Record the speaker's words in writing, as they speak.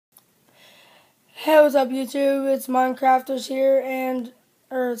Hey, what's up YouTube? It's Minecrafters here,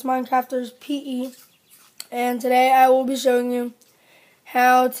 it's Minecrafters PE, and today I will be showing you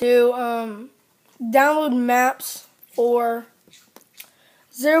how to download maps for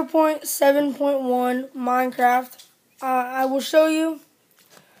 0.7.1 Minecraft. I will show you.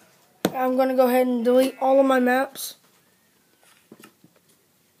 I'm going to go ahead and delete all of my maps.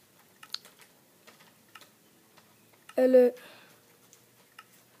 Edit.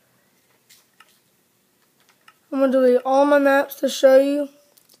 I'm going to delete all my maps to show you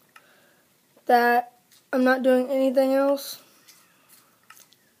that I'm not doing anything else.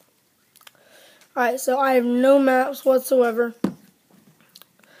 Alright, so I have no maps whatsoever.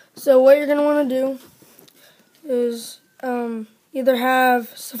 So what you're going to want to do is either have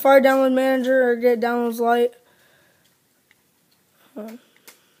Safari Download Manager or get Downloads Lite.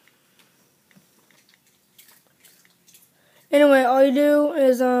 Anyway, all you do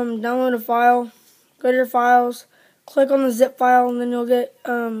is download a file, go to your files, click on the zip file, and then you'll get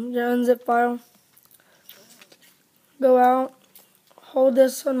your unzip file. Go out, hold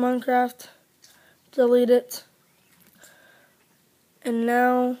this on Minecraft, delete it, and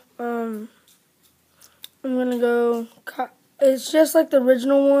now I'm gonna go. It's just like the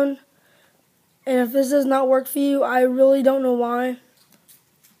original one, and if this does not work for you, I really don't know why,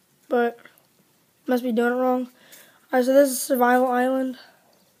 but must be doing it wrong. Alright, so this is Survival Island.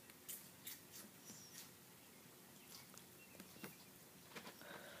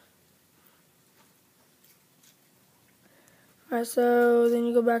 Alright, so then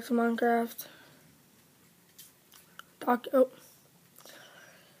you go back to Minecraft.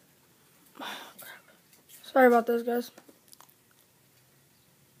 Sorry about this, guys.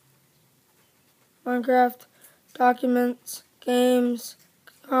 Minecraft, Documents, Games,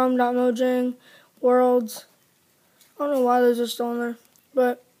 com.mojang, Worlds. I don't know why those are still in there,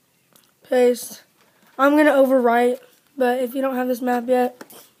 but paste. I'm gonna overwrite, but if you don't have this map yet,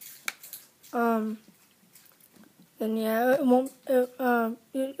 then yeah, it won't.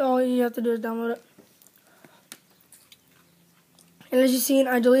 All you have to do is download it. And as you've seen,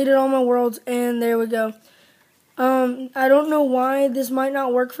 I deleted all my worlds, and there we go. I don't know why this might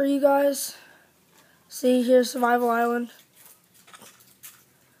not work for you guys. See, here's Survival Island.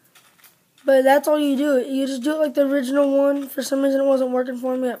 But that's all you do. You just do it like the original one. For some reason, it wasn't working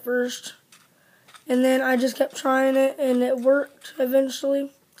for me at first. And then I just kept trying it, and it worked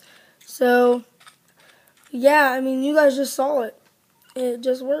eventually. So, yeah, I mean, you guys just saw it. It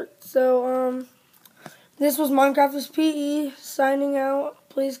just worked. So, this was Minecrafters PE signing out.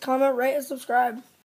 Please comment, rate, and subscribe.